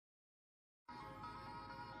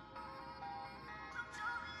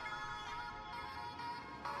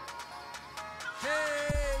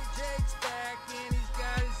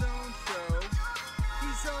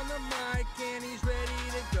the mic and he's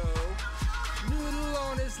ready to go. Noodle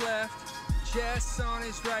on his left, Jess on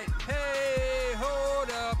his right. Hey,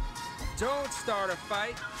 hold up, don't start a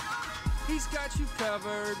fight. He's got you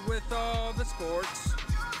covered with all the sports.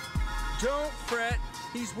 Don't fret,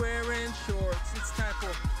 he's wearing shorts. It's time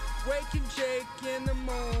for Wake and Jake in the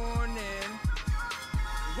morning,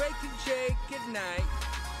 Wake and Jake at night.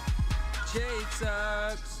 Jake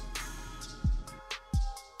sucks.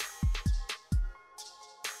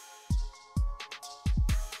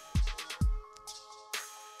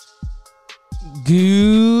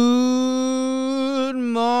 Good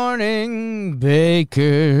morning,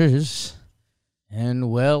 Bakers, and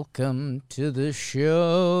welcome to the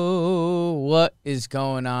show. What is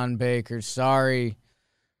going on, Bakers? Sorry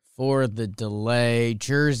for the delay.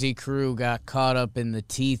 Jersey crew got caught up in the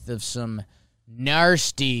teeth of some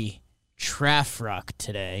nasty traffic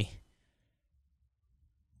today.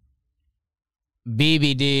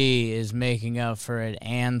 BBD is making up for it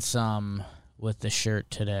and some with the shirt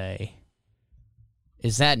today.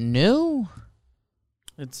 Is that new?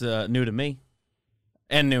 It's new to me,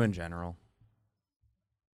 and new in general.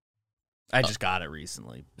 I just got it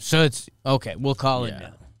recently. So it's, okay, we'll call it new.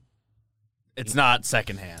 It's not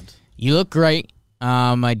secondhand. You look great.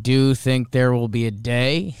 I do think there will be a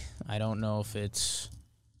day, I don't know if it's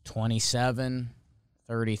 27,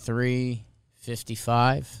 33,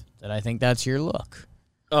 55, that I think that's your look.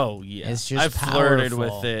 Oh, yeah. It's just I've powerful. flirted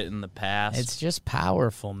with it in the past. It's just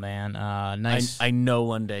powerful, man. Nice. I know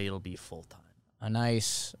one day it'll be full-time. A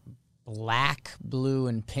nice black, blue,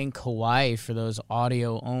 and pink Hawaii for those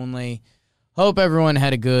audio only. Hope everyone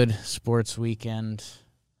had a good sports weekend.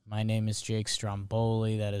 My name is Jake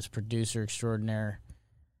Stromboli. That is producer extraordinaire.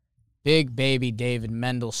 Big baby David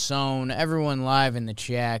Mendelsohn. Everyone live in the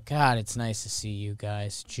chat. God, it's nice to see you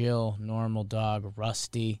guys. Jill, Normal Dog,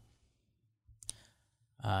 Rusty,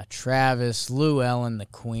 Travis, Lou Ellen, the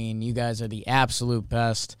Queen. You guys are the absolute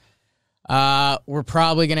best. We're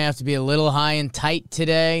probably going to have to be a little high and tight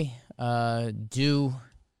today due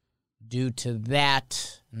to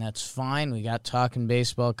that, and that's fine. We got Talking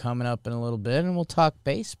Baseball coming up in a little bit, and we'll talk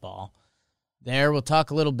baseball there. We'll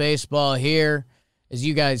talk a little baseball here. As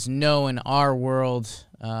you guys know, in our world,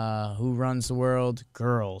 who runs the world?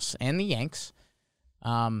 Girls and the Yanks.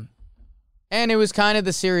 And it was kind of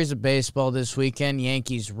the series of baseball this weekend,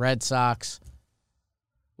 Yankees-Red Sox.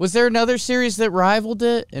 Was there another series that rivaled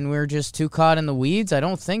it, and we were just too caught in the weeds? I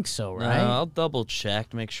don't think so, right? No, I'll double-check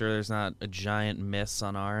to make sure there's not a giant miss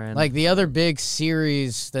on our end. Like, the other big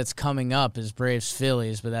series that's coming up is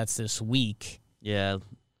Braves-Phillies, but that's this week. Yeah.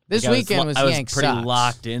 This weekend was Yanks-Sox. I was pretty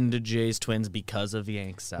locked into Jays Twins because of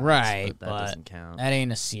Yanks-Sox. Right, but that doesn't count. That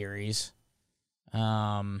ain't a series.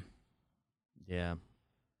 Yeah.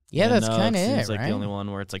 Yeah, that's kind of it, seems like right? the only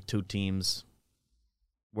one where it's like two teams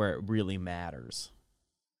where it really matters.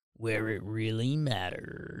 Where it really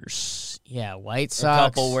matters. Yeah, White Sox. A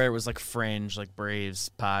couple where it was like fringe, like Braves,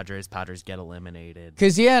 Padres get eliminated.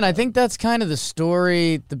 Because, yeah, and I think that's kind of the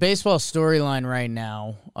story, the baseball storyline right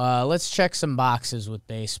now. Let's check some boxes with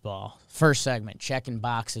baseball. First segment, checking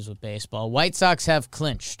boxes with baseball. White Sox have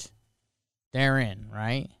clinched. They're in,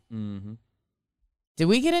 right? Mm-hmm. Did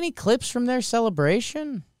we get any clips from their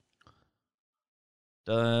celebration?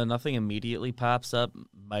 Nothing immediately pops up.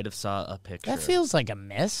 Might have saw a picture. That feels like a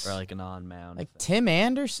miss. Or like an on-mound. Like Tim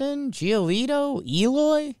Anderson, Giolito,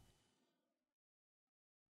 Eloy.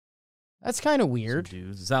 That's kind of weird.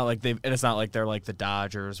 It's not like it's not like they're like the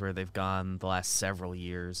Dodgers where they've gone the last several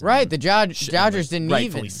years. Right, the Dodgers didn't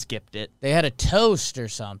rightfully even skipped it. They had a toast or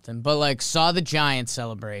something, but like saw the Giants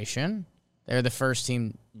celebration. They're the first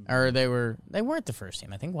team, or they weren't the first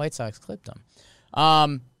team. I think White Sox clipped them.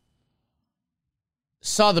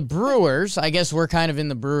 Saw the Brewers. I guess we're kind of in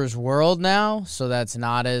the Brewers world now, so that's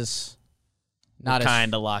not as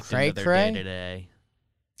kind of locked into their day-to-day.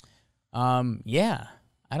 Yeah.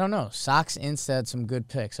 I don't know. Sox Insta had some good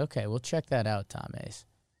picks. Okay, we'll check that out, Tom Ace.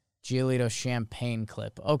 Giolito champagne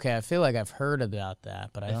clip. Okay, I feel like I've heard about that,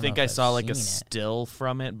 but I don't think know I if saw I've like a seen it. still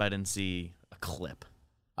from it, but I didn't see a clip.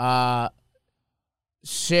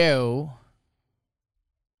 So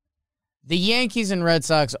the Yankees and Red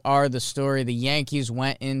Sox are the story. The Yankees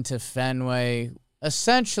went into Fenway,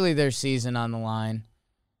 essentially their season on the line.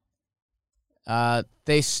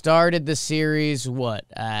 They started the series,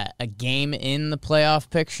 a game in the playoff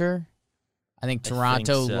picture? I think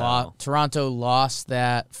Toronto lost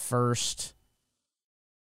that first.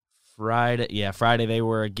 Friday they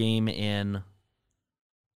were a game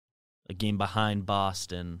behind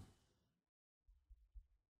Boston.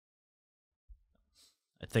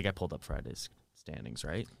 I think I pulled up Friday's standings,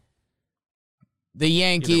 right? The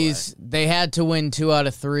Yankees, they had to win 2 out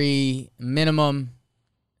of 3 minimum.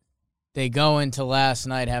 They go into last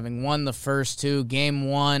night having won the first 2. Game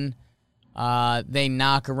 1, they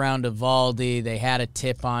knock around Evaldi. They had a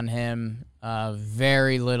tip on him.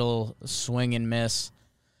 Very little swing and miss.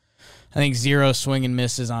 I think 0 swing and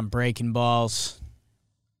misses on breaking balls.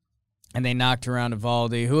 And they knocked around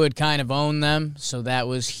Evaldi, who had kind of owned them, so that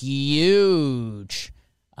was huge.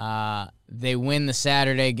 They win the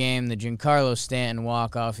Saturday game, the Giancarlo Stanton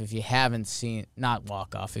walk-off. If you haven't seen, not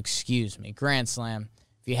walk-off, excuse me, Grand Slam.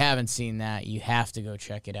 If you haven't seen that, you have to go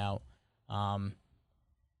check it out.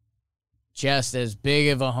 Just as big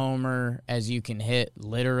of a homer as you can hit,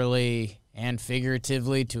 literally and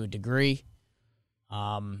figuratively to a degree.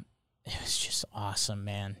 It was just awesome,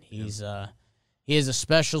 man. He is a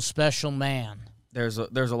special, special man. There's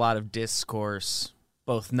a lot of discourse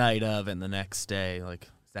both night of and the next day. Like,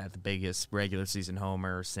 is that the biggest regular season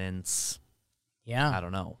homer since? Yeah, I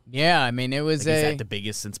don't know. Yeah, I mean, it was is that the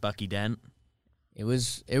biggest since Bucky Dent? It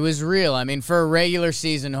was real. I mean, for a regular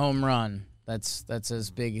season home run, that's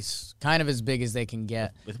as big as they can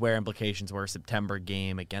get. With where implications were, September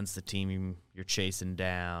game against the team you're chasing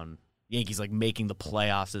down. Yankees making the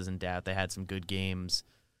playoffs isn't doubt. They had some good games.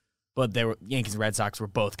 But Yankees and Red Sox were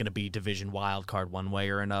both going to be division wild card one way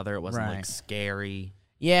or another. It wasn't scary.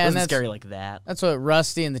 Yeah, it wasn't scary like that. That's what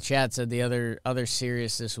Rusty in the chat said. The other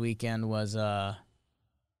series this weekend was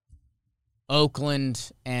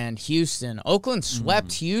Oakland and Houston. Oakland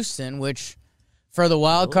swept Houston, which for the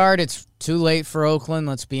wild card, it's too late for Oakland.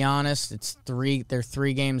 Let's be honest. They're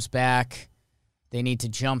 3 games back. They need to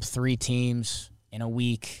jump 3 teams in a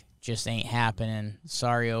week. Just ain't happening.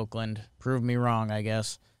 Sorry, Oakland. Prove me wrong, I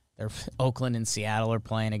guess. Oakland and Seattle are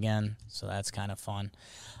playing again, so that's kind of fun.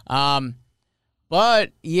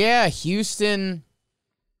 But, yeah, Houston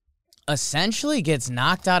essentially gets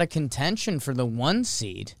knocked out of contention for the 1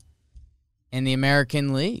 seed in the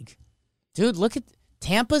American League. Dude, look at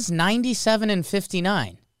Tampa's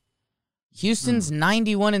 97-59. Houston's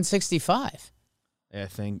 91-65. Yeah,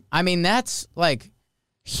 I mean, that's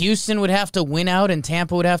Houston would have to win out and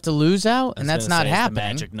Tampa would have to lose out, and that's not happening. The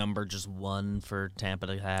magic number just 1 for Tampa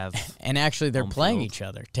to have. And actually, they're playing each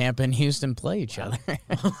other. Tampa and Houston play each other.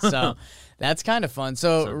 So that's kind of fun.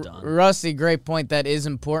 So Rusty, great point. That is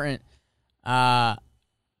important. Man.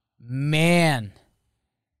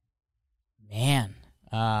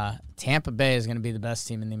 Tampa Bay is going to be the best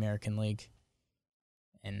team in the American League.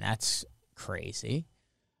 And that's crazy.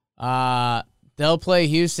 They'll play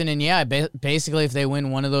Houston, and basically if they win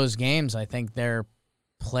one of those games, I think their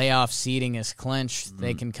playoff seeding is clinched.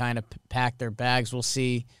 They can kind of pack their bags. We'll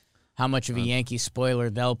see how much of a Yankee spoiler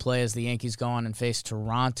they'll play as the Yankees go on and face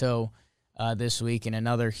Toronto this week in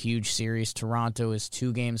another huge series. Toronto is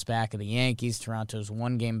 2 games back of the Yankees. Toronto's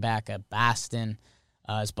 1 game back of Boston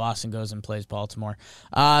as Boston goes and plays Baltimore.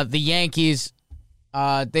 The Yankees,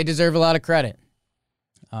 they deserve a lot of credit.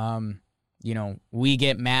 We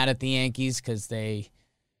get mad at the Yankees because a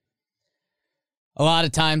lot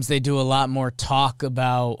of times they do a lot more talk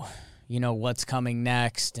about, what's coming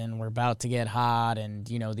next and we're about to get hot and,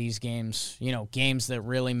 these games, games that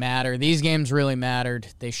really matter. These games really mattered.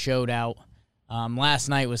 They showed out. Last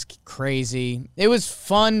night was crazy. It was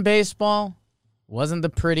fun baseball. Wasn't the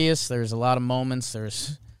prettiest. There's a lot of moments.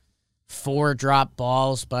 There's 4 drop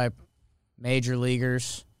balls by major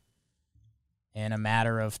leaguers in a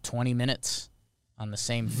matter of 20 minutes on the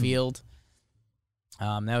same field.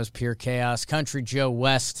 That was pure chaos. Country Joe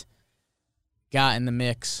West got in the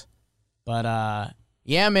mix. But,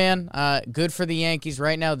 yeah, man, good for the Yankees.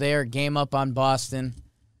 Right now they are game up on Boston.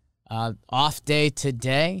 Off day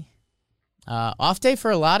today. Off day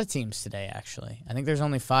for a lot of teams today, actually. I think there's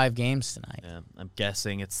only 5 games tonight. Yeah, I'm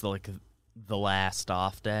guessing it's the last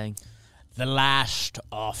off day. The last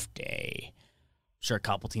off day. Sure, a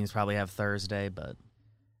couple teams probably have Thursday, but...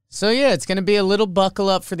 So, yeah, it's going to be a little buckle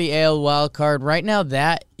up for the AL wild card. Right now,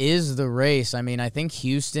 that is the race. I mean, I think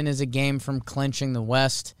Houston is a game from clinching the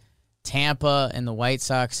West. Tampa and the White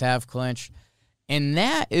Sox have clinched. And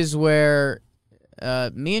that is where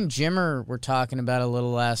me and Jimmer were talking about a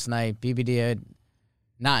little last night. BBD,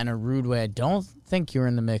 not in a rude way. I don't think you're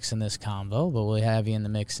in the mix in this convo, but we'll have you in the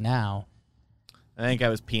mix now. I think I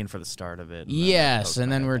was peeing for the start of it. Yes,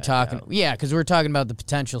 and then we're talking... out. Yeah, because we're talking about the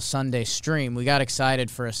potential Sunday stream. We got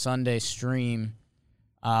excited for a Sunday stream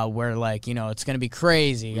where, it's going to be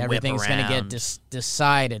crazy. Everything's going to get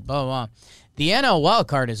decided, blah, blah, blah. The NL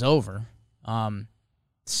wildcard is over.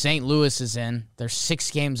 St. Louis is in. They're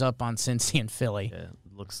 6 games up on Cincy and Philly. Yeah,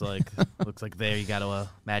 looks like there you got a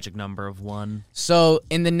magic number of 1. So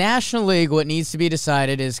in the National League, what needs to be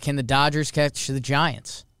decided is can the Dodgers catch the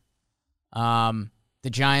Giants? The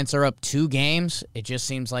Giants are up 2 games. It just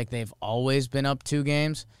seems like they've always been up 2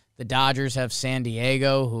 games. The Dodgers have San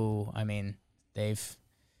Diego, who, I mean,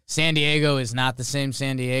 San Diego is not the same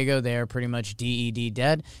San Diego. They are pretty much DED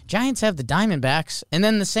dead. Giants have the Diamondbacks, and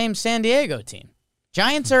then the same San Diego team.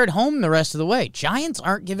 Giants are at home the rest of the way. Giants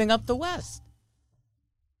aren't giving up the West.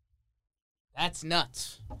 That's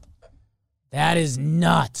nuts. That is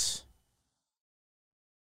nuts.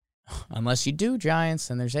 Unless you do, Giants,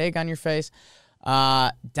 then there's egg on your face.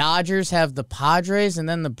 Dodgers have the Padres and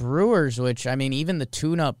then the Brewers, which, I mean, even the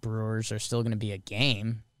tune-up Brewers are still going to be a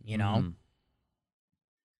game, you know?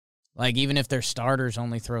 Like, even if their starters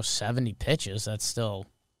only throw 70 pitches, that's still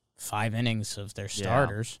 5 innings of their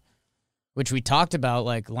starters, which we talked about,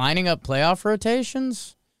 like, lining up playoff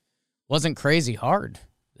rotations wasn't crazy hard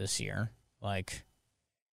this year. Like,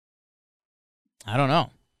 I don't know.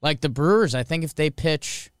 Like, the Brewers, I think if they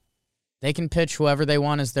pitch... They can pitch whoever they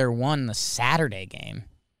want as their 1 the Saturday game.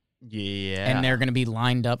 Yeah. And they're going to be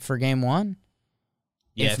lined up for game 1.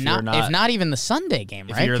 Yeah, if not even the Sunday game,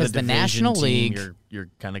 right? Because the National League, you're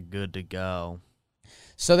kind of good to go.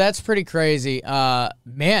 So that's pretty crazy.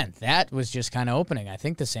 Man, that was just kind of opening. I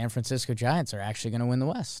think the San Francisco Giants are actually going to win the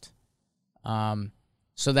West.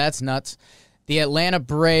 So that's nuts. The Atlanta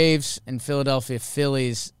Braves and Philadelphia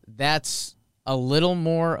Phillies, that's a little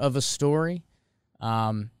more of a story.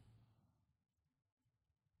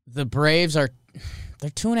 The Braves they're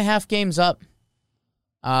 2.5 games up.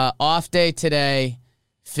 Off day today.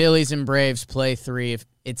 Phillies and Braves play 3. If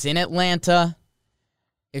it's in Atlanta,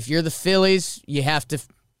 if you're the Phillies, you have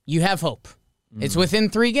hope. It's within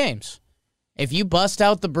 3 games. If you bust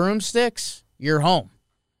out the broomsticks, you're home.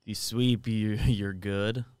 If you sweep, you're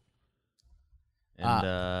good.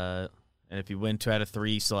 And if you win 2 out of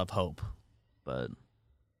 3, you still have hope. But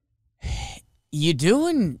you do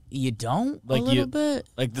and you don't, like, a little bit.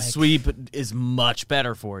 Like, the sweep is much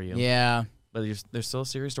better for you. Yeah. But there's still a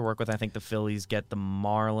series to work with. I think the Phillies get the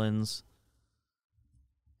Marlins.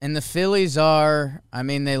 And the Phillies are, I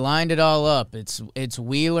mean, they lined it all up. It's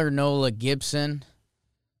Wheeler, Nola, Gibson.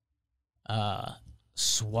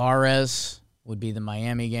 Suarez would be the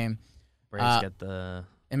Miami game. Braves get the...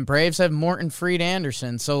 And Braves have Morton, Fried,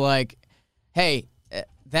 Anderson. So, like, hey...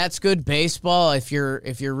 That's good baseball. If you're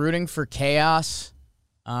rooting for chaos,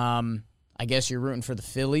 I guess you're rooting for the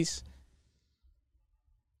Phillies.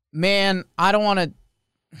 Man, I don't want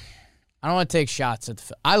to take shots at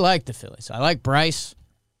the. I like the Phillies. I like Bryce.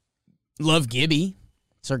 Love Gibby.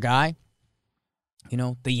 It's our guy. You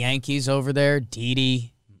know, the Yankees over there,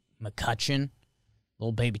 Didi, McCutcheon,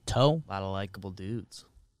 little baby Toe. A lot of likable dudes.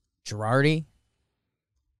 Girardi.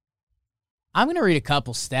 I'm going to read a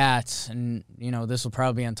couple stats, and, you know, this will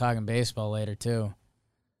probably be on Talking Baseball later, too.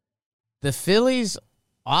 The Phillies'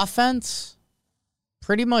 offense,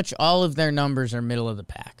 pretty much all of their numbers are middle of the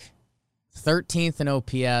pack. 13th in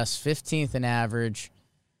OPS, 15th in average,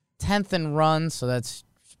 10th in runs, so that's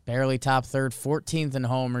barely top third, 14th in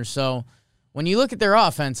homers. So when you look at their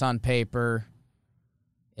offense on paper,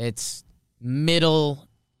 it's middle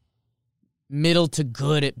to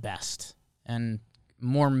good at best, and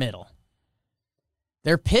more middle.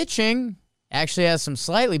 Their pitching actually has some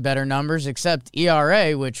slightly better numbers, except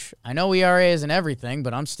ERA, which I know ERA isn't everything,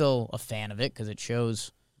 but I'm still a fan of it because it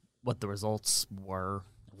shows what the results were.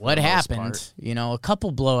 What happened. You know, a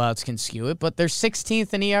couple blowouts can skew it, but they're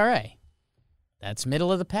 16th in ERA. That's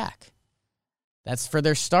middle of the pack. That's for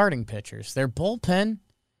their starting pitchers. Their bullpen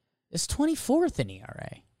is 24th in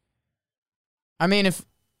ERA. I mean,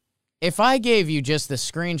 if I gave you just the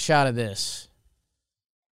screenshot of this,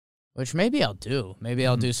 which maybe I'll do. Maybe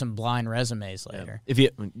I'll do some blind resumes later. If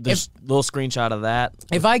little screenshot of that.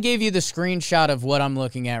 If I gave you the screenshot of what I'm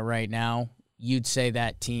looking at right now, you'd say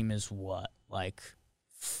that team is what? Like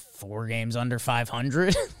 4 games under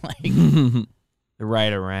 500? Like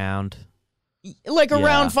right around. Like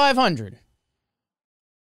around 500.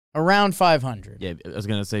 Around 500. Yeah, I was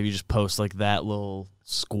going to say, if you just post like that little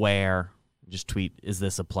square, just tweet, is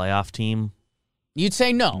this a playoff team? You'd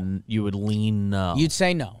say no. You would lean no. You'd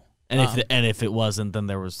say no. And if it wasn't, then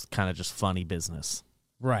there was kind of just funny business.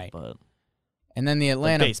 Right. But and then the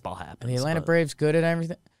Atlanta baseball happens. The Atlanta Braves good at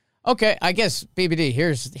everything. Okay, I guess BBD,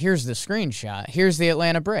 here's the screenshot. Here's the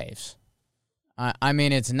Atlanta Braves. I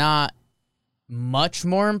mean, it's not much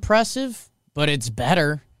more impressive, but it's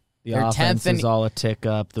better. The offense is all a tick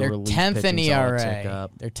up. They're 10th in ERA.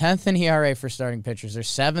 They're 10th in ERA for starting pitchers. They're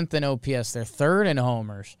 7th in OPS. They're 3rd in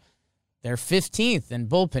homers. They're 15th in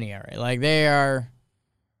bullpen ERA. Like, they are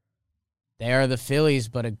the Phillies,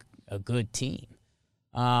 but a good team.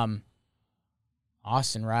 Austin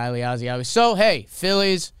Riley, Ozzie Albies. So, hey,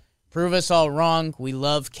 Phillies, Prove us all wrong. We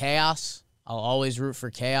love chaos. I'll always root for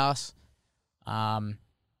chaos.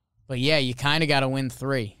 But yeah, you kind of got to win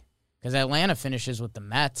 3 because Atlanta finishes with the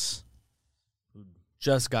Mets. Who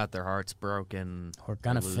just got their hearts broken. We're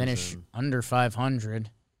going to finish under 500.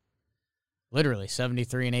 Literally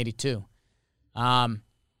 73 and 82.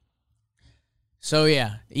 So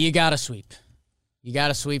yeah, you got to sweep. You got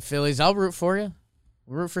to sweep Phillies. I'll root for you.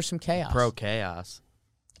 We'll root for some chaos. Pro chaos.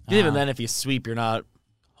 Even then, if you sweep, you're not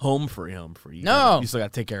home free. No. You still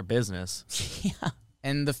got to take care of business. Yeah,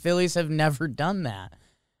 and the Phillies have never done that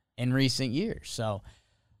in recent years. So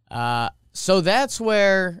that's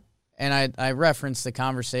where, and I referenced the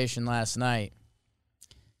conversation last night.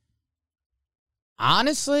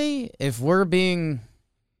 Honestly, if we're being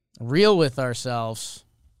real with ourselves,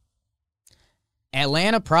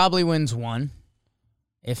 Atlanta probably wins 1,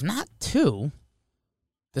 if not 2.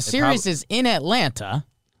 The series is in Atlanta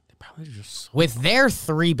with their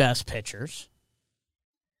 3 best pitchers.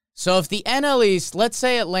 So if the NL East, let's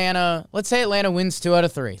say Atlanta wins 2 out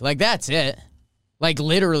of 3. Like, that's it. Like,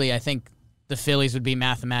 literally, I think the Phillies would be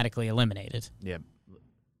mathematically eliminated. Yeah.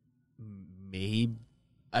 Maybe.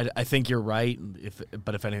 I think you're right.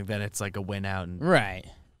 But if anything, then it's like a win out. And right.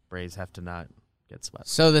 Braves have to not get swept.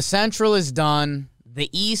 So the Central is done. The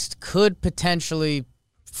East could potentially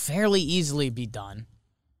fairly easily be done.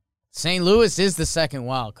 St. Louis is the second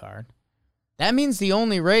wild card. That means the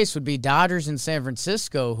only race would be Dodgers and San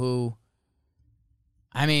Francisco, who,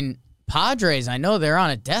 I mean, Padres, I know they're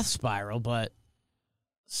on a death spiral, but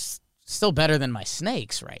still better than my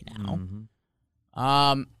Snakes right now.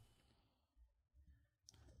 Mm-hmm.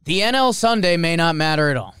 The NL Sunday may not matter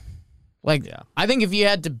at all. Like, yeah. I think if you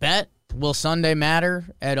had to bet, will Sunday matter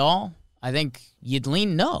at all? I think you'd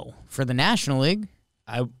lean no for the National League.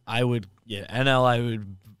 I would, yeah, NL, I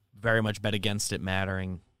would very much bet against it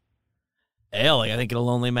mattering. AL, I think it'll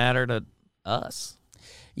only matter to us.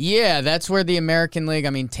 Yeah, that's where the American League, I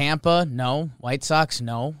mean, Tampa, no. White Sox,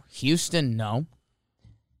 no. Houston, no.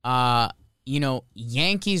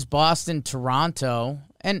 Yankees, Boston, Toronto.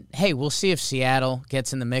 And, hey, we'll see if Seattle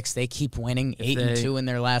gets in the mix. They keep winning 8-2 in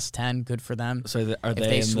their last 10. Good for them. So are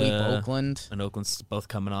they sweep Oakland? And Oakland's both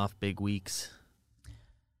coming off big weeks.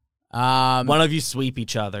 One of you sweep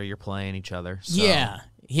each other. You're playing each other. So.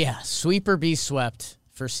 Yeah. Sweep or be swept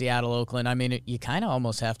for Seattle, Oakland. I mean, you kind of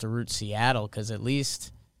almost have to root Seattle because at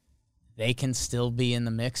least they can still be in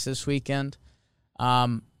the mix this weekend.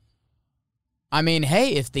 I mean,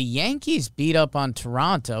 hey, if the Yankees beat up on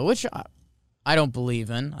Toronto, which I don't believe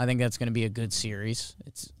in, I think that's going to be a good series.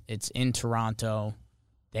 It's in Toronto.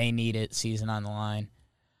 They need it, season on the line.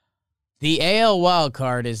 The AL wild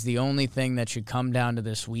card is the only thing that should come down to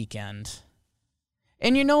this weekend.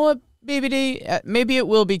 And you know what, BBD? Maybe it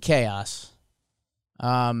will be chaos.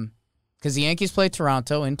 Because the Yankees play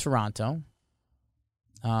Toronto in Toronto.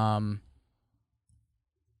 I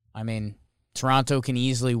mean, Toronto can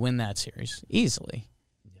easily win that series. Easily.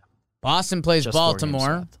 Yeah. Boston plays just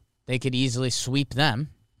Baltimore. They could easily sweep them.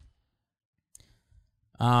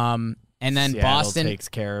 And then Seattle Boston takes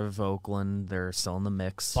care of Oakland. They're still in the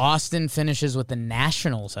mix. Boston finishes with the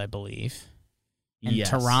Nationals, I believe. And yes,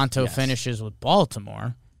 Toronto finishes with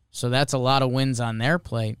Baltimore. So that's a lot of wins on their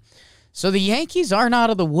plate. So the Yankees aren't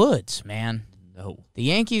out of the woods, man. No. The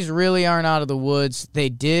Yankees really aren't out of the woods. They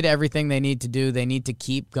did everything they need to do. They need to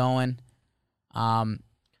keep going.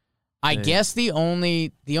 I guess the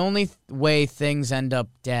only way things end up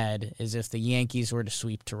dead is if the Yankees were to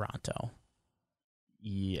sweep Toronto.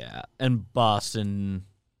 Yeah, and Boston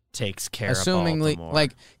takes care assumingly, of Baltimore.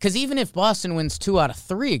 like, because even if Boston wins 2 out of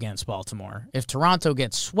 3 against Baltimore, if Toronto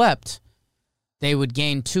gets swept, they would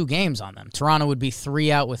gain 2 games on them. Toronto would be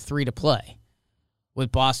 3 out with 3 to play,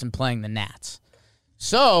 with Boston playing the Nats.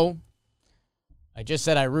 So, I just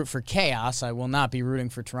said I root for chaos. I will not be rooting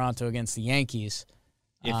for Toronto against the Yankees.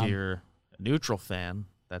 If you're a neutral fan,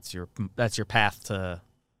 that's your path to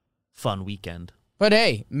fun weekend. But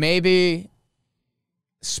hey, maybe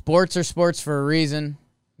sports are sports for a reason.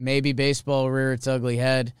 Maybe baseball will rear its ugly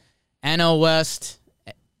head. NL West,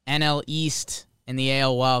 NL East, and the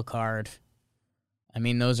AL wild card. I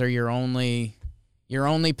mean, those are your only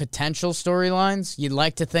potential storylines. You'd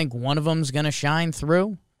like to think one of them's going to shine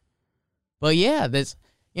through. But yeah,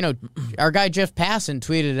 our guy Jeff Passan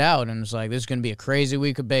tweeted it out and was like, this is going to be a crazy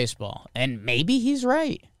week of baseball. And maybe he's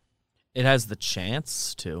right. It has the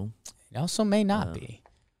chance to. It also may not be.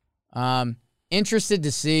 Interested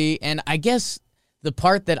to see, and I guess the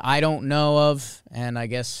part that I don't know of, and I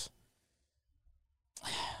guess...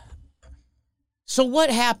 So what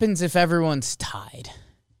happens if everyone's tied?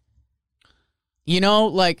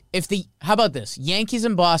 How about this? Yankees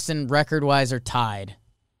and Boston, record-wise, are tied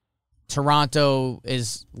Toronto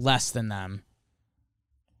is less than them.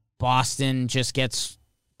 Boston just gets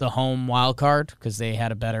the home wild card because they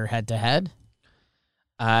had a better head-to-head.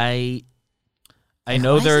 I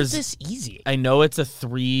know why there's is this easy? I know it's a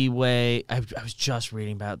three-way. I was just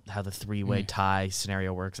reading about how the three-way tie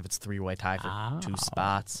scenario works. If it's three-way tie for 2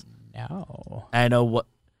 spots. No. I know what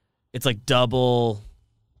it's like double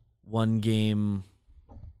 1-game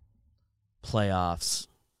playoffs.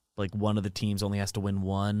 Like one of the teams only has to win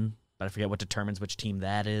one, but I forget what determines which team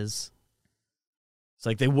that is. It's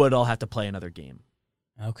like they would all have to play another game.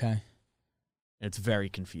 Okay. It's very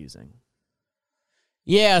confusing.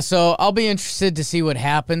 Yeah, so I'll be interested to see what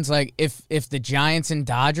happens. Like, if the Giants and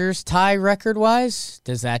Dodgers tie record-wise,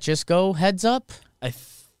 does that just go heads up?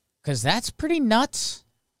 Because that's pretty nuts.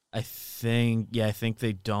 I think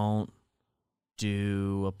they don't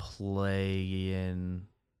do a play-in.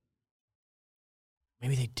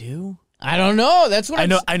 Maybe they do? I don't know. That's what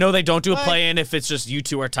I know they don't do a play-in if it's just you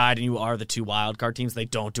two are tied and you are the 2 wild card teams. They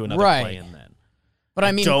don't do another play-in then. But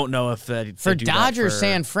I mean, don't know if that for Dodgers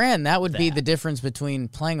San Fran, that would be the difference between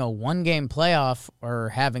playing a 1-game playoff or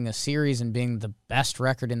having a series and being the best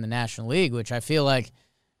record in the National League, which I feel like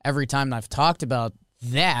every time I've talked about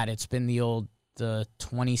that, it's been the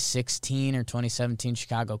 2016 or 2017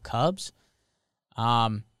 Chicago Cubs.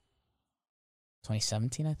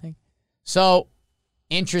 2017, I think. So,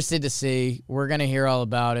 interested to see. We're going to hear all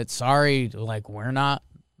about it. Sorry, like, we're not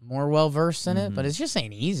more well-versed in it, but it just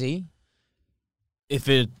ain't easy. If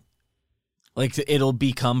it'll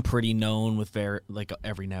become pretty known with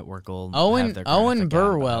every network will have their Owen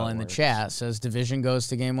Burwell in the chat says division goes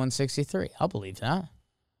to game 163. I'll believe that.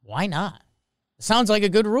 Why not? It sounds like a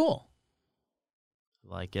good rule.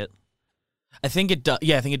 Like it. I think it does.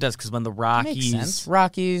 Yeah, I think it does because when the Rockies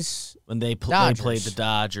when they played the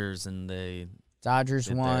Dodgers and Dodgers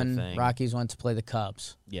won, Rockies went to play the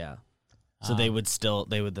Cubs. Yeah. So they would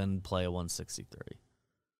then play a 163.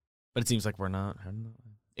 But it seems like we're not. I don't know.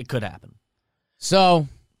 It could happen. So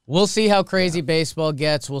we'll see how crazy baseball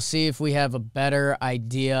gets. We'll see if we have a better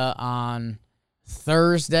idea on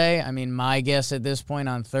Thursday. I mean, my guess at this point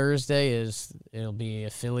on Thursday is it'll be a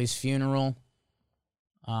Phillies funeral.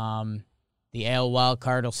 The AL wild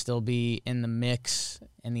card will still be in the mix,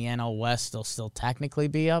 and the NL West will still technically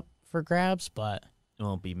be up for grabs, but it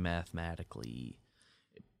won't be mathematically.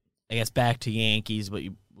 I guess back to Yankees, but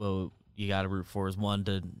you got to root for is one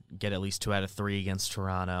to get at least 2 out of 3 against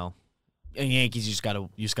Toronto. And Yankees, you just got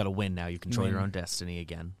to win now. You control your own destiny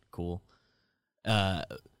again. Cool. You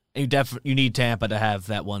need Tampa to have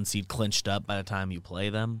that 1 seed clinched up by the time you play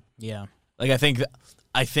them. Yeah. Like I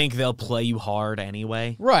think they'll play you hard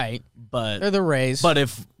anyway. Right. But they're the Rays. But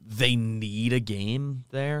if they need a game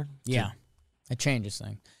there, it changes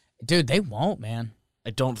things. Dude, they won't, man.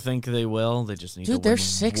 I don't think they will. They just need to win. Dude, they're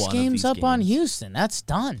 6 games up on Houston. That's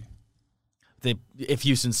done. If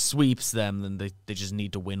Houston sweeps them, then they just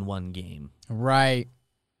need to win 1 game. Right.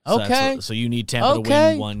 So okay. So you need Tampa to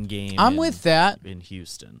win 1 game. I'm with that. In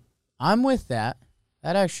Houston. I'm with that.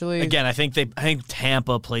 That actually. Again, I think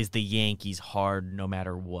Tampa plays the Yankees hard no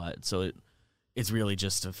matter what. So it's really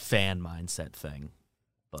just a fan mindset thing.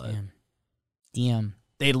 But Damn.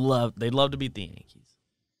 They'd love to beat the Yankees.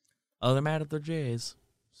 Oh, they're mad at their Jays.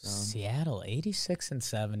 So. Seattle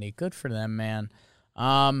 86-70. Good for them, man.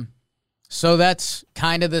 So that's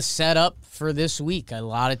kind of the setup for this week. A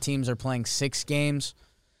lot of teams are playing 6 games.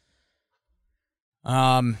 Yeah,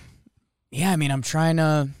 I mean, I'm trying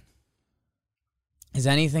to. Is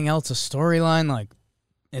anything else a storyline? Like,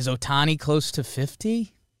 is Ohtani close to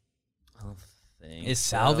 50? I don't think. Is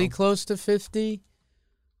Salvi close to 50?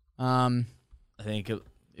 I think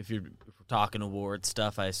if we're talking award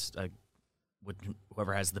stuff, I would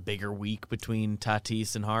whoever has the bigger week between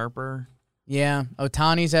Tatis and Harper. Yeah,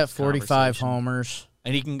 Ohtani's at 45 homers.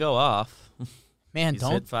 And he can go off. Man, He's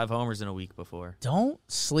hit 5 homers in a week before. Don't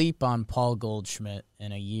sleep on Paul Goldschmidt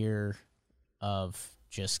in a year of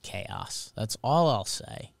just chaos. That's all I'll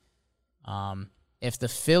say. If the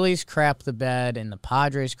Phillies crap the bed and the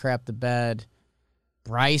Padres crap the bed,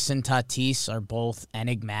 Bryce and Tatis are both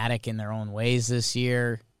enigmatic in their own ways this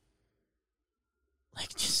year.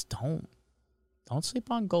 Like, just don't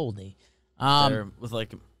sleep on Goldie.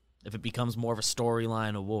 If it becomes more of a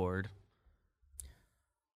storyline award.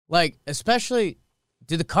 Like, especially,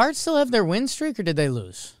 do the Cards still have their win streak or did they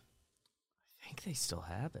lose? I think they still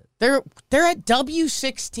have it. They're at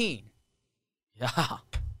W16. Yeah.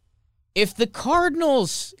 If the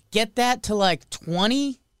Cardinals get that to like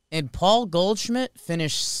 20 and Paul Goldschmidt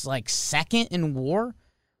finishes like 2nd in WAR,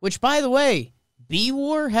 which, by the way,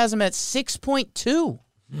 B-WAR has him at 6.2.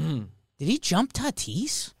 Did he jump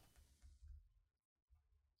Tatis?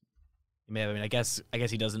 I guess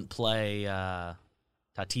he doesn't play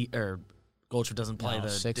Goldschmidt doesn't play the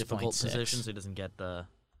 6.6. difficult position, so he doesn't get the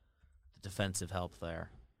defensive help there.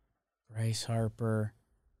 Bryce Harper.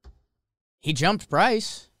 He jumped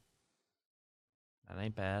Bryce. That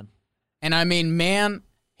ain't bad. And I mean, man,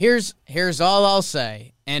 here's all I'll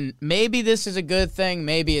say. And maybe this is a good thing,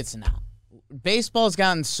 maybe it's not. Baseball's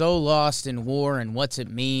gotten so lost in war and what's it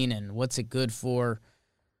mean and what's it good for.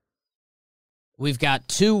 We've got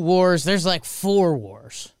 2 wars. There's like 4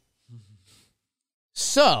 wars.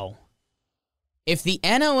 So, if the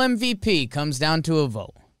NL MVP comes down to a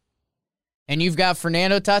vote, and you've got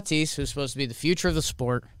Fernando Tatis, who's supposed to be the future of the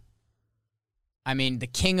sport, I mean, the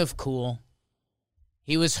king of cool.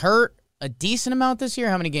 He was hurt a decent amount this year.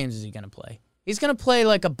 How many games is he going to play? He's going to play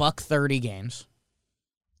like $130 games.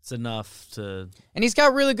 It's enough to... And he's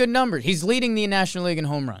got really good numbers. He's leading the National League in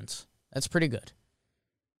home runs. That's pretty good.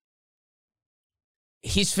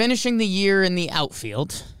 He's finishing the year in the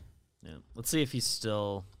outfield. Yeah. Let's see if he's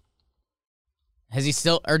still... Has he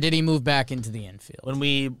still... Or did he move back into the infield?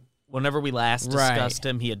 Whenever we last discussed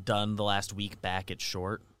him, he had done the last week back at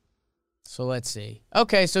short. So let's see.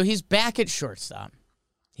 Okay, so he's back at shortstop.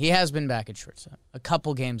 He has been back at shortstop. A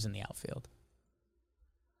couple games in the outfield.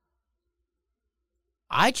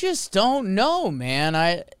 I just don't know,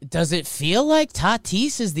 man. Does it feel like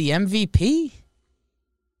Tatis is the MVP?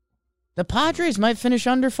 The Padres might finish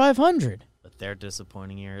under 500. But they're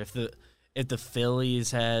disappointing here. If the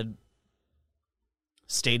Phillies had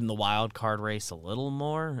stayed in the wild card race a little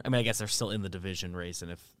more, I mean, I guess they're still in the division race,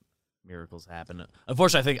 and if miracles happen,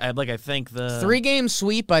 unfortunately, I think the 3-game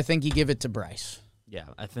sweep. I think you give it to Bryce. Yeah,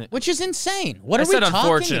 I think, which is insane. What are we talking about?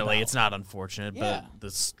 Unfortunately, it's not unfortunate, Yeah. but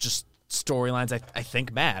this just storylines I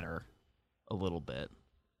think matter a little bit.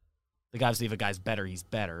 Like, obviously, if a guy's better, he's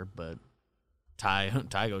better, but Ty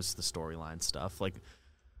goes to the storyline stuff. Like,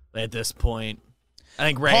 at this point, I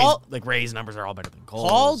think Ray's numbers are all better than Cole's.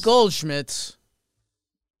 Paul Goldschmidt's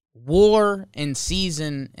WAR and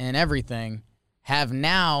season and everything have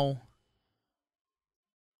now.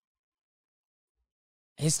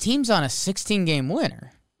 His team's on a 16-game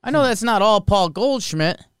winner. I know that's not all Paul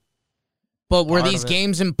Goldschmidt, but were these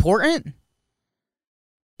games important?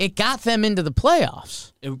 It got them into the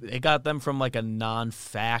playoffs. It got them from like a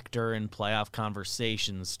non-factor in playoff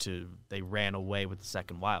conversations to they ran away with the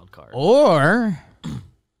second wild card. Or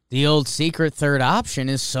the old secret third option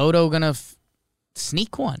is Soto going to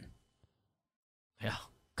sneak one. Yeah.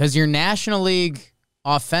 Because your National League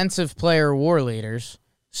offensive player WAR leaders,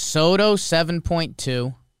 Soto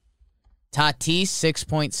 7.2, Tatis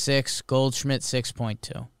 6.6, Goldschmidt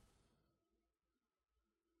 6.2.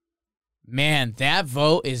 Man, that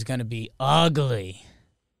vote is going to be ugly.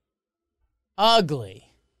 Ugly.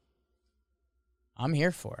 I'm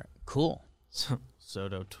here for it. Cool.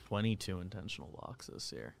 Soto 22 intentional walks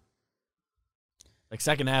this year. Like,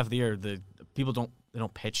 second half of the year, the people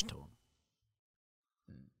don't pitch to him.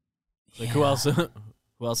 Like, Yeah.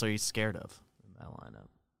 who else are you scared of in that lineup?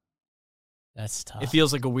 That's tough. It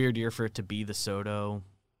feels like a weird year for it to be the Soto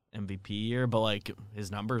MVP year, but like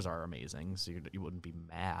his numbers are amazing, so you wouldn't be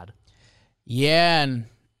mad. Yeah, and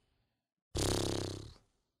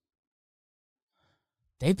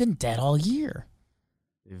they've been dead all year.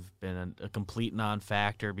 They've been a complete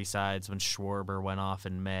non-factor besides when Schwarber went off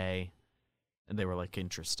in May, and they were like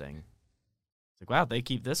interesting. It's like, wow, if they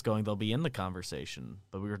keep this going, they'll be in the conversation.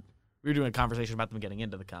 But we were doing a conversation about them getting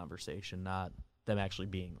into the conversation, not them actually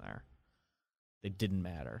being there. They didn't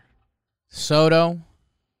matter. Soto,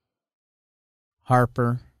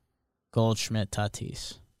 Harper, Goldschmidt,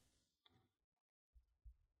 Tatis.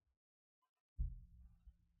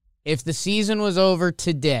 If the season was over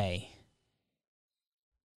today,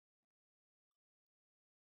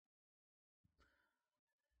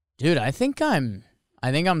 dude, I think I'm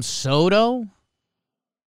Soto,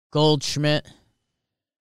 Goldschmidt,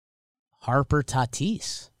 Harper,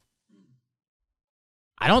 Tatis.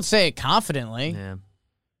 I don't say it confidently. Yeah.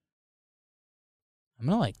 I'm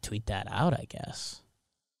going to, tweet that out, I guess.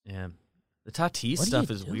 Yeah. The Tatis What do stuff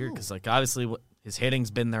you is do? weird because, obviously his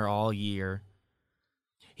hitting's been there all year.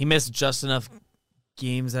 He missed just enough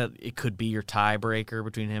games that it could be your tiebreaker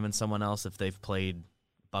between him and someone else if they've played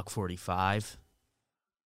 $145.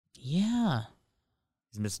 Yeah.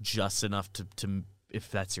 He's missed just enough to if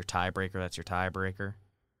that's your tiebreaker, that's your tiebreaker.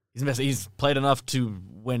 He's played enough to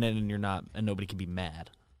win it, and nobody can be mad.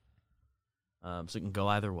 So it can go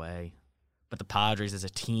either way. But the Padres as a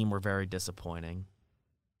team were very disappointing.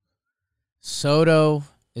 Soto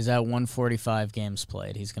is at 145 games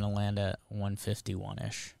played. He's going to land at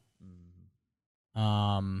 151-ish.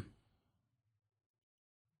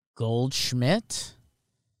 Goldschmidt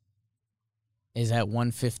is at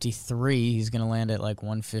 153. He's going to land at like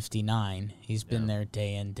 159. He's been there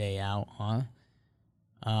day in, day out, huh?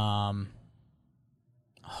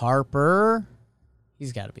 Harper,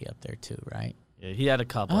 he's got to be up there too, right? Yeah, he had a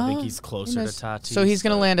couple. I think he's closer to Tatis. So he's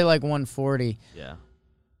going to land at like 140. Yeah.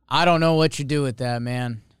 I don't know what you do with that,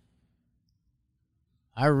 man.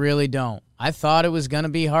 I really don't. I thought it was going to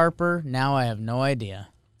be Harper. Now I have no idea.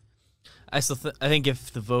 I think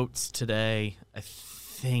if the votes today, I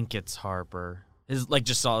think it's Harper.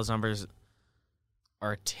 Just saw his numbers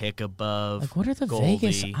are a tick above. Like, what are the Goldie,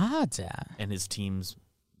 Vegas odds at? and his teams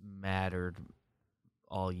mattered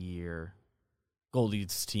all year.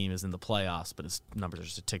 Goldie's team is in the playoffs, but his numbers are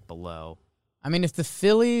just a tick below. I mean, if the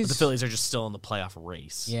Phillies... But the Phillies are just still in the playoff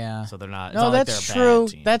race. Yeah. So they're not... No, it's that's not like they're a true.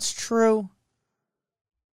 bad team. That's true.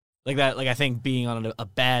 Like that. Like I think being on a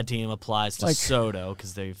bad team applies to Soto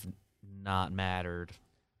because they've not mattered.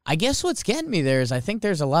 I guess what's getting me there is I think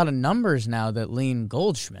there's a lot of numbers now that lean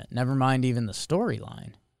Goldschmidt, never mind even the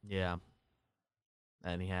storyline. Yeah.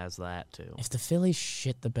 And he has that, too. If the Phillies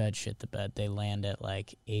shit the bed, they land at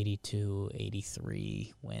like 82,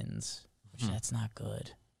 83 wins, which that's not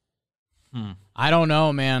good. I don't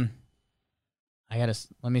know, man.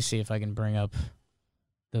 Let me see if I can bring up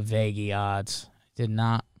the Vegas odds. Did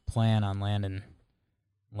not plan on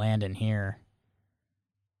landing here.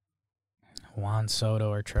 Juan Soto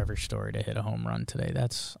or Trevor Story to hit a home run today.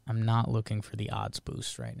 I'm not looking for the odds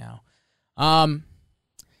boost right now.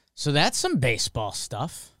 So that's some baseball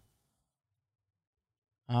stuff.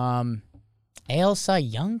 AL Cy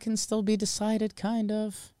Young can still be decided, kind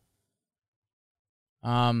of.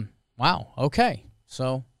 Wow. Okay.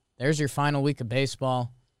 So there's your final week of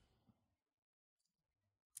baseball.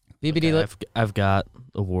 BBD. Okay, I've got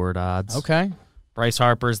award odds. Okay. Bryce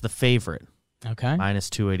Harper's the favorite. Okay. Minus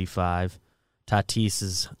 285. Tatis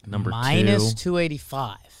is number 2. Minus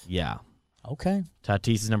 285. Yeah. Okay.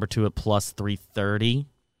 Tatis is number 2 at plus 330.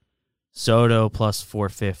 Soto plus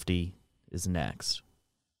 450 is next.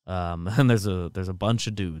 And there's a bunch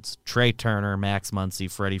of dudes. Trey Turner, Max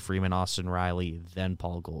Muncy, Freddie Freeman, Austin Riley, then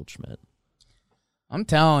Paul Goldschmidt. I'm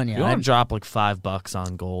telling you. You want to drop like $5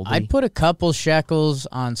 on Goldie? I'd put a couple shekels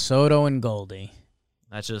on Soto and Goldie.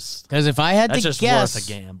 That's just because if I had to guess, worth a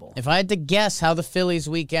gamble. If I had to guess how the Phillies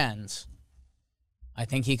week ends, I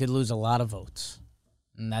think he could lose a lot of votes,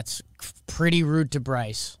 and that's pretty rude to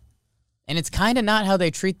Bryce. And it's kind of not how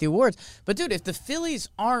they treat the awards. But dude, if the Phillies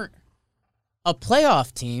aren't a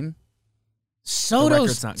playoff team,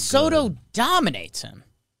 Soto dominates him.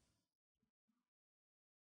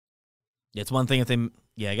 Yeah, it's one thing if they.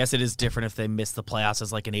 Yeah, I guess it is different if they miss the playoffs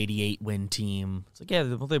as like an 88-win team. It's like, yeah,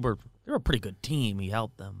 well, they were a pretty good team. He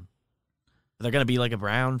helped them. But they're going to be like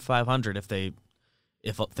around 500 if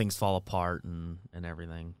things fall apart and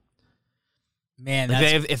everything. Man,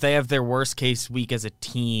 like if they have their worst case week as a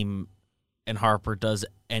team, and Harper does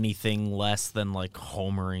anything less than like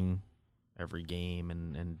homering every game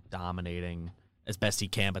and dominating as best he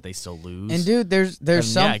can, but they still lose. And dude, there's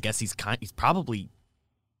some. Yeah, I guess he's probably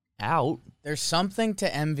out. There's something to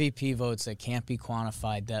MVP votes that can't be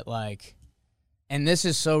quantified that, like, and this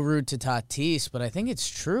is so rude to Tatis, but I think it's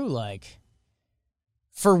true, like,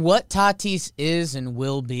 for what Tatis is and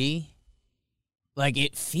will be, like,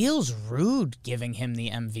 it feels rude giving him the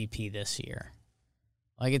MVP this year.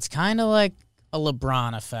 Like, it's kind of like a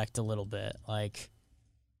LeBron effect a little bit. Like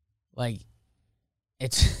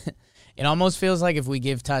it's it almost feels like if we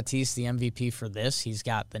give Tatis the MVP for this, he's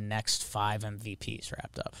got the next 5 MVPs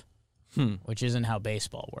wrapped up. Which isn't how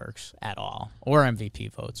baseball works at all, or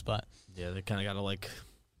MVP votes, but yeah, they kind of got to like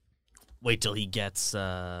wait till he gets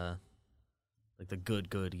like the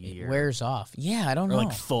good year. It wears off. Yeah, I don't know.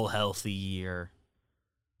 Like full healthy year.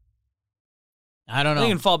 I don't know. They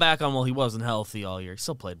can fall back on, well, he wasn't healthy all year. He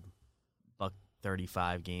still played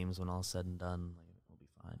 35 games when all's said and done. Like, it'll be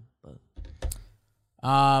fine.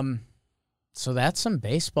 But so that's some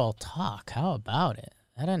baseball talk. How about it?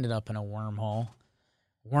 That ended up in a wormhole.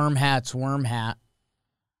 Worm hat.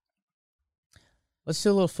 Let's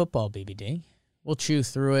do a little football, BBD. We'll chew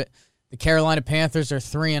through it. The Carolina Panthers are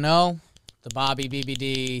 3-0. The Bobby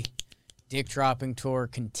BBD dick dropping tour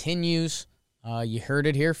continues. You heard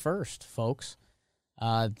it here first, folks.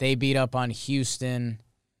 They beat up on Houston.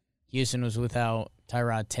 Houston was without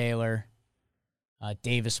Tyrod Taylor.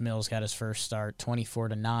 Davis Mills got his first start,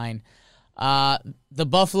 24-9. The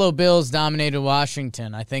Buffalo Bills dominated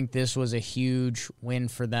Washington. I think this was a huge win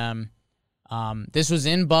for them. This was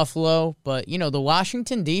in Buffalo, but, you know, the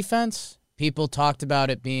Washington defense, people talked about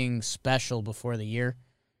it being special before the year.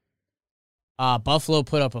 Buffalo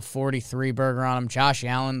put up a 43-burger on him. Josh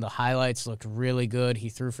Allen, the highlights looked really good. He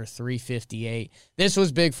threw for 358. This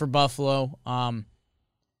was big for Buffalo. I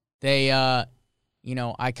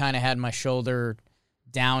kind of had my shoulder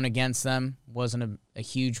down against them. Wasn't a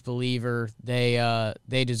huge believer. They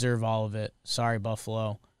deserve all of it. Sorry,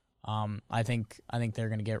 Buffalo. I think they're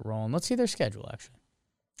going to get rolling. Let's see their schedule, actually.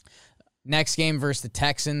 Next game versus the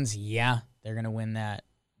Texans. Yeah, they're going to win that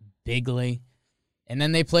bigly. And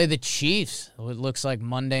then they play the Chiefs. It looks like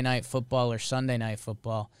Monday Night Football or Sunday Night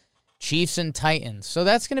Football. Chiefs and Titans. So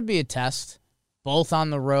that's going to be a test. Both on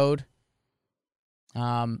the road.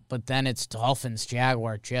 But then it's Dolphins,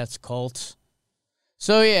 Jaguars, Jets, Colts.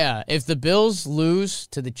 So, yeah, if the Bills lose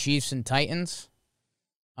to the Chiefs and Titans,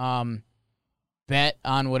 bet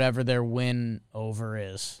on whatever their win over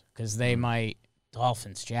is. Because they might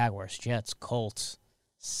Dolphins, Jaguars, Jets, Colts,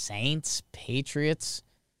 Saints, Patriots,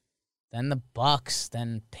 then the Bucks,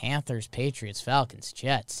 then Panthers, Patriots, Falcons,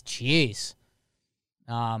 Jets. Jeez.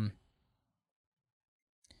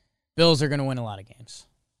 Bills are going to win a lot of games.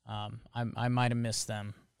 I might have missed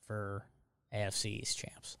them for AFC East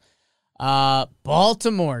champs.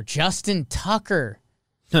 Baltimore, Justin Tucker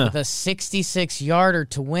with a 66-yarder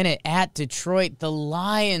to win it at Detroit. The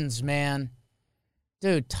Lions, man.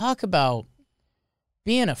 Dude, talk about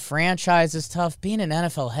being a franchise is tough. Being an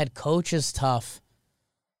NFL head coach is tough.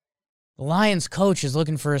 The Lions coach is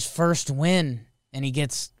looking for his first win, and he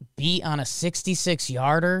gets beat on a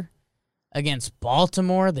 66-yarder against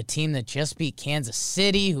Baltimore, the team that just beat Kansas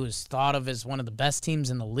City, who is thought of as one of the best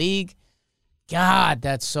teams in the league. God,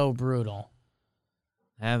 that's so brutal.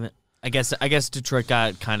 I guess Detroit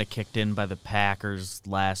got kind of kicked in by the Packers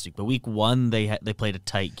last week, but week 1 they played a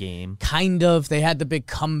tight game. Kind of. They had the big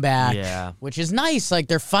comeback, which is nice. Like,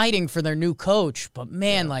 they're fighting for their new coach, but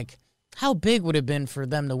man, how big would it have been for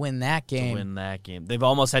them to win that game? They've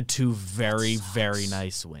almost had 2 very, very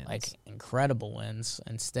nice wins. Like, incredible wins.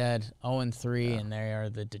 Instead, 0-3, and they are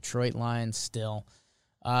the Detroit Lions still.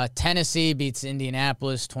 Tennessee beats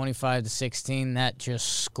Indianapolis 25-16. That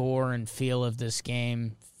just score and feel of this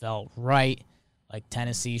game felt right. Like,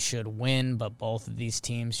 Tennessee should win, but both of these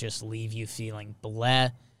teams just leave you feeling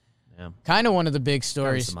bleh. Yeah. Kind of one of the big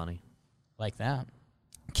stories. Some money. Like that.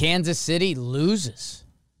 Kansas City loses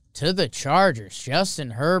to the Chargers.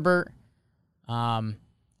 Justin Herbert.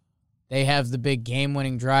 They have the big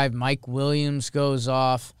game-winning drive. Mike Williams goes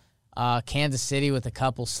off. Kansas City with a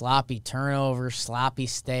couple sloppy turnovers, sloppy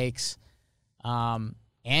stakes.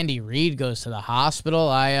 Andy Reid goes to the hospital.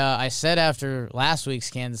 I said after last week's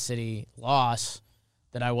Kansas City loss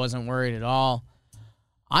that I wasn't worried at all.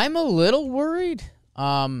 I'm a little worried.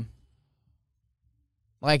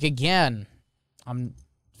 Again,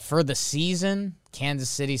 for the season, Kansas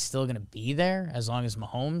City's still going to be there as long as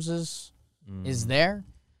Mahomes is there.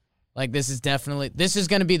 Like, this is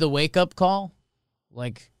going to be the wake-up call.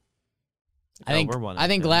 Like, I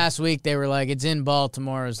think last week they were like, it's in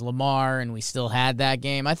Baltimore as Lamar, and we still had that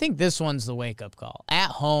game. I think this one's the wake-up call. At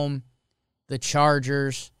home, the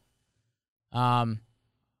Chargers. Good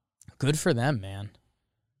for them, man.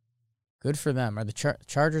 Good for them. Are the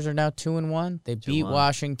Chargers are now 2-1? They beat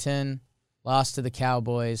Washington, lost to the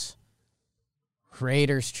Cowboys.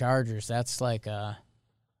 Raiders, Chargers. That's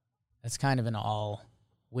that's kind of an all.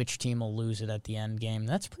 Which team will lose it at the end game?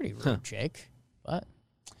 That's pretty rude, Jake. But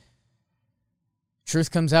truth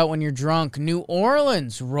comes out when you're drunk. New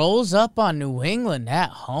Orleans rolls up on New England at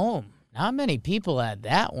home. Not many people had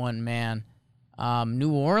that one, man.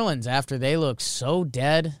 New Orleans, after they looked so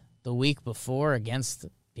dead the week before against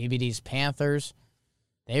BBD's Panthers,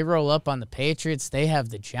 they roll up on the Patriots. They have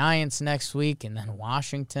the Giants next week and then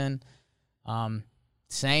Washington.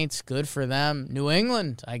 Saints, good for them. New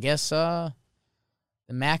England, I guess the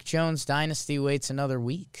Mac Jones dynasty waits another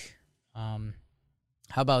week. How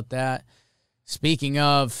about that? Speaking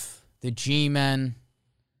of the G-men,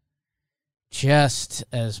 just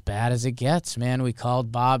as bad as it gets, man. We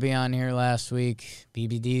called Bobby on here last week.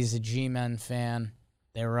 BBD's a G-men fan.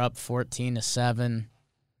 They were up 14-7.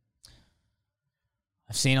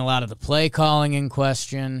 I've seen a lot of the play calling in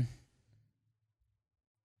question.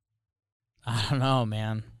 I don't know,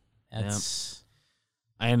 man. That's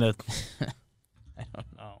I don't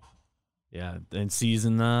know. Yeah, and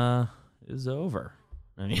season is over.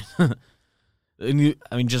 I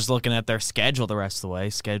mean, just looking at their schedule the rest of the way,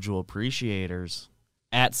 schedule appreciators.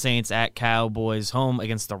 At Saints, at Cowboys, home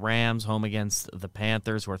against the Rams, home against the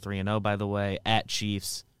Panthers, who are 3-0, by the way, at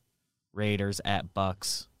Chiefs, Raiders, at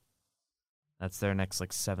Bucks. That's their next,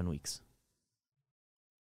 7 weeks.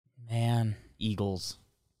 Man. Eagles,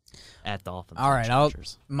 at Dolphins. All right,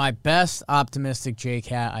 my best optimistic Jake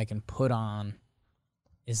hat I can put on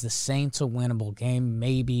Is the Saints a winnable game?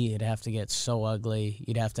 Maybe. It'd have to get so ugly.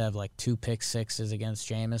 You'd have to have like 2 pick sixes against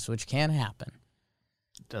Jameis, which can happen.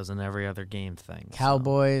 Does in every other game thing.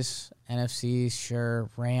 Cowboys, NFC, sure.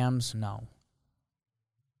 Rams, no.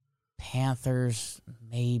 Panthers,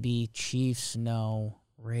 maybe. Chiefs, no.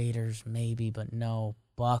 Raiders, maybe, but no.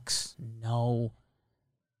 Bucks, no.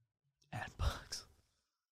 At Bucks.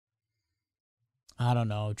 I don't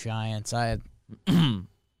know. Giants, I had...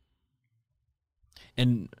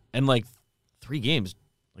 And like 3 games,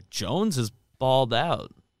 like Jones has balled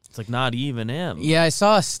out. It's like not even him. Yeah, I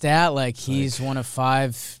saw a stat like he's one of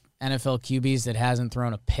 5 NFL QBs that hasn't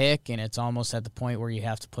thrown a pick, and it's almost at the point where you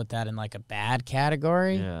have to put that in like a bad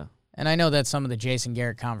category. Yeah. And I know that's some of the Jason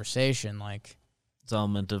Garrett conversation. Like, it's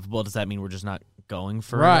element of, well, does that mean we're just not going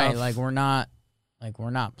for right? enough? We're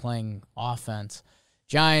not playing offense.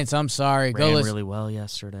 Giants, I'm sorry. Ran really well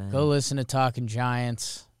yesterday. Go listen to Talking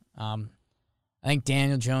Giants. I think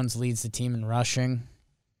Daniel Jones leads the team in rushing.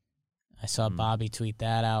 I saw Bobby tweet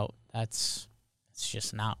that out. It's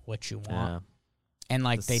just not what you want. Yeah. And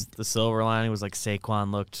like the silver lining was like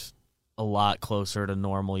Saquon looked a lot closer to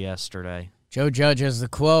normal yesterday. Joe Judge has the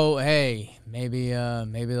quote, "Hey, maybe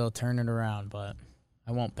they'll turn it around, but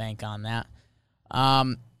I won't bank on that."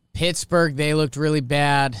 Pittsburgh, they looked really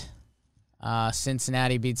bad.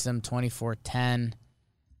 Cincinnati beats them 24-10.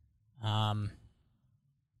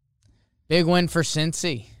 Big win for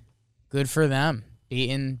Cincy. Good for them.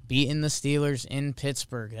 Beating the Steelers in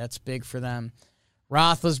Pittsburgh. That's big for them.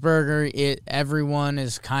 Roethlisberger, everyone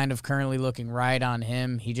is kind of currently looking right on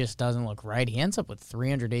him. He just doesn't look right. He ends up with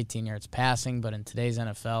 318 yards passing, but in today's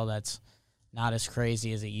NFL, that's not as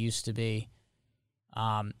crazy as it used to be.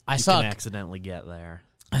 You can accidentally get there.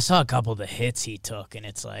 I saw a couple of the hits he took, and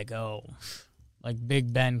it's like,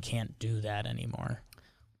 Big Ben can't do that anymore.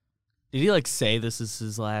 Did he say this is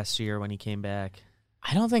his last year when he came back?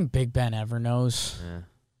 I don't think Big Ben ever knows. Yeah.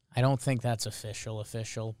 I don't think that's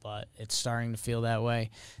official, but it's starting to feel that way.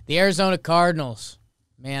 The Arizona Cardinals,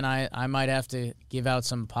 man, I might have to give out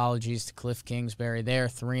some apologies to Cliff Kingsbury. They're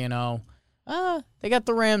 3-0. They got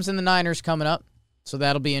the Rams and the Niners coming up, so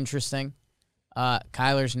that'll be interesting.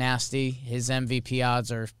 Kyler's nasty. His MVP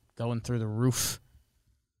odds are going through the roof.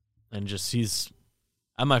 And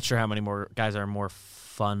I'm not sure how many more guys are more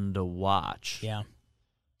fun to watch. Yeah,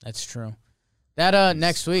 that's true. That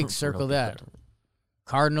next week, circle that.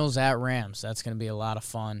 Cardinals at Rams. That's going to be a lot of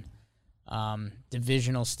fun.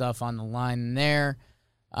 Divisional stuff on the line there.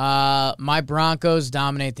 My Broncos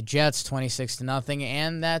dominate the Jets 26-0,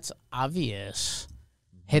 and that's obvious.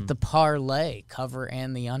 Hit the parlay, cover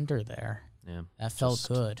and the under there. Yeah, that felt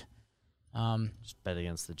good. Just bet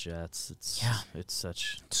against the Jets. It's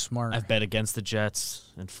such smart. I've bet against the Jets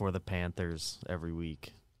and for the Panthers every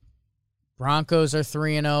week. Broncos are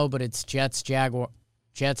 3-0, but it's Jets, Jaguars,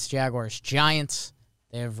 Giants.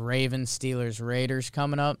 They have Ravens, Steelers, Raiders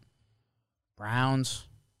coming up. Browns.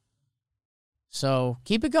 So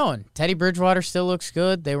keep it going. Teddy Bridgewater still looks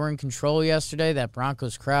good. They were in control yesterday. That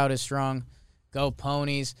Broncos crowd is strong. Go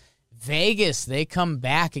Ponies. Vegas, they come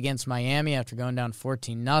back against Miami after going down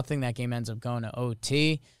 14-0. That game ends up going to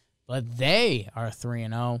OT. But they are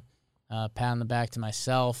 3-0. Pat on the back to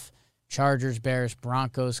myself. Chargers, Bears,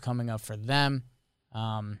 Broncos coming up for them.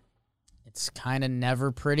 It's kind of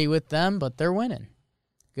never pretty with them, but they're winning.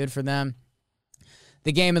 Good for them.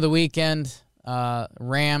 The game of the weekend,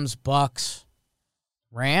 Rams, Bucks.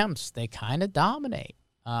 Rams, they kind of dominate.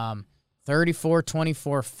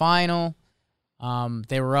 34-24 final.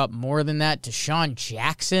 They were up more than that. Deshaun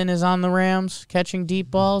Jackson is on the Rams catching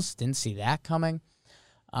deep balls. Didn't see that coming.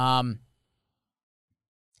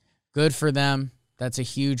 Good for them. That's a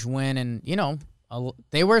huge win. And,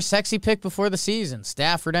 they were a sexy pick before the season.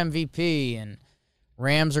 Stafford MVP, and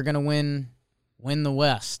Rams are going to win the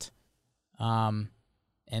West. And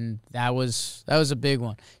that was a big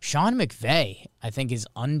one. Sean McVay, I think, is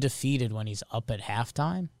undefeated when he's up at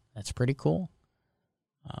halftime. That's pretty cool.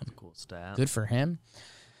 Cool stat. Good for him.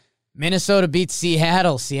 Minnesota beats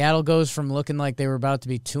Seattle. Seattle goes from looking like they were about to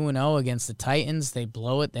be 2-0 against the Titans. They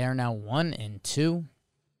blow it. They are now 1-2.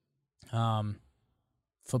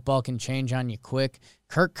 Football can change on you quick.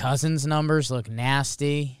 Kirk Cousins' numbers look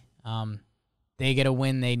nasty. They get a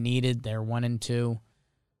win they needed. They're 1-2.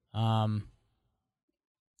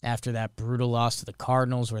 After that brutal loss to the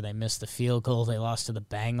Cardinals where they missed the field goal, they lost to the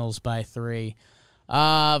Bengals by 3.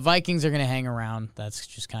 Vikings are going to hang around. That's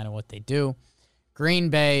just kind of what they do. Green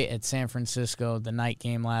Bay at San Francisco, the night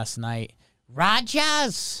game last night.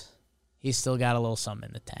 Rodgers, he's still got a little something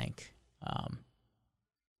in the tank.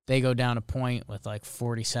 They go down a point with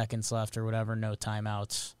 40 seconds left or whatever, no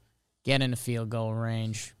timeouts. Get in the field goal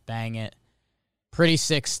range, bang it. Pretty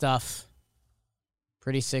sick stuff.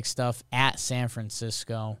 At San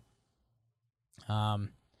Francisco.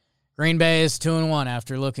 Green Bay is 2-1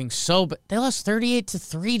 after looking they lost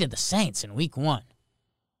 38-3 to the Saints in week 1.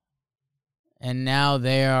 And now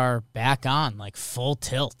they are back on, like full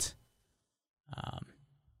tilt.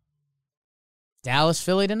 Dallas,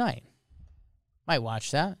 Philly tonight. Might watch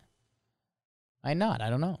that. Might not. I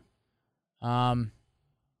don't know.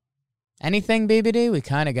 Anything, BBD? We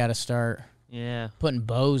kind of got to start putting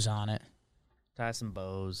bows on it. Tie some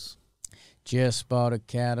bows. Just bought a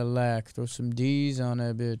Cadillac. Throw some D's on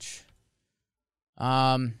that bitch.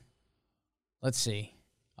 Let's see.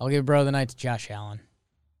 I'll give Bro of the Night to Josh Allen.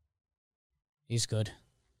 He's good.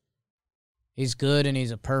 He's good, and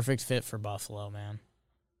he's a perfect fit for Buffalo, man.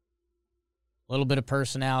 A little bit of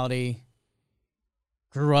personality.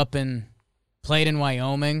 Played in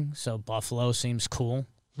Wyoming, so Buffalo seems cool.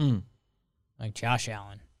 Like Josh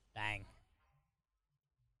Allen. Bang.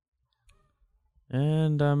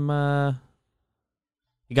 And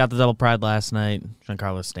he got the double pride last night.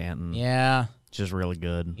 Giancarlo Stanton. Yeah. Just really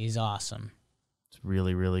good. He's awesome. It's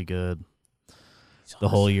really, really good. He's the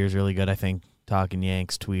whole year's really good. I think Talking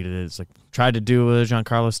Yanks tweeted it. It's like, tried to do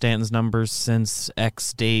Giancarlo Stanton's numbers since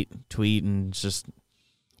X date tweet, and it's just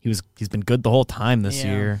he's been good the whole time this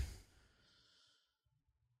year.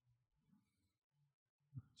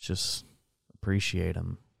 Just appreciate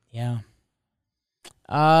him. Yeah.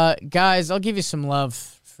 Guys, I'll give you some love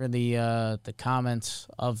for the comments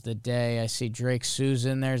of the day. I see Drake Sue's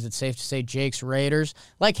in there. Is it safe to say Jake's Raiders?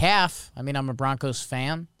 Like half. I mean, I'm a Broncos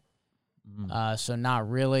fan, so not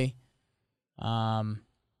really.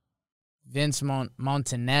 Vince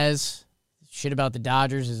Montanez, shit about the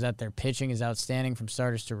Dodgers is that their pitching is outstanding from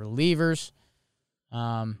starters to relievers.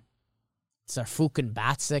 It's our fucking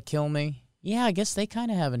bats that kill me. Yeah, I guess they kind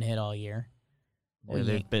of haven't hit all year. Yeah,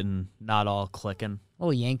 they've been not all clicking.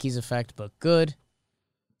 Little Yankees effect, but good.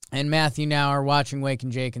 And Matthew now are watching Wake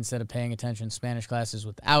and Jake instead of paying attention in Spanish classes,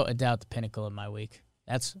 without a doubt the pinnacle of my week.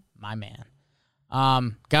 That's my man.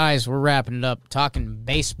 Guys, we're wrapping it up. Talking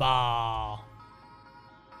baseball.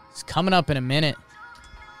 It's coming up in a minute.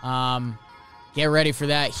 Get ready for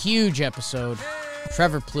that huge episode.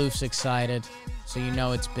 Trevor Plouffe's excited, so you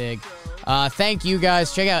know it's big. Thank you,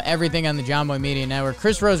 guys. Check out everything on the John Boy Media Network.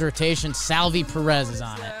 Chris Rose rotation, Salvi Perez is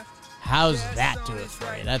on it. How's that do it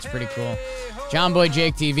for you? That's pretty cool. John Boy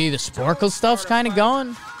Jake TV, the Sporkle stuff's kind of going.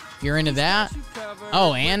 If you're into that.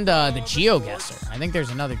 Oh, and the GeoGuessr. I think there's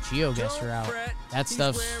another GeoGuessr out. That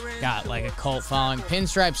stuff's got like a cult following.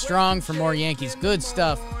 Pinstripe Strong for more Yankees. Good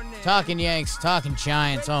stuff. Talking Yanks, talking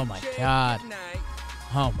Giants. Oh, my God.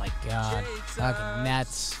 Oh, my God. Talking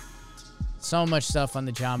Nets. So much stuff on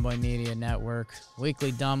the John Boy Media Network.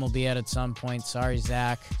 Weekly Dumb will be out at some point. Sorry,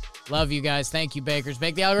 Zach. Love you guys. Thank you, Bakers.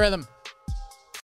 Bake the algorithm.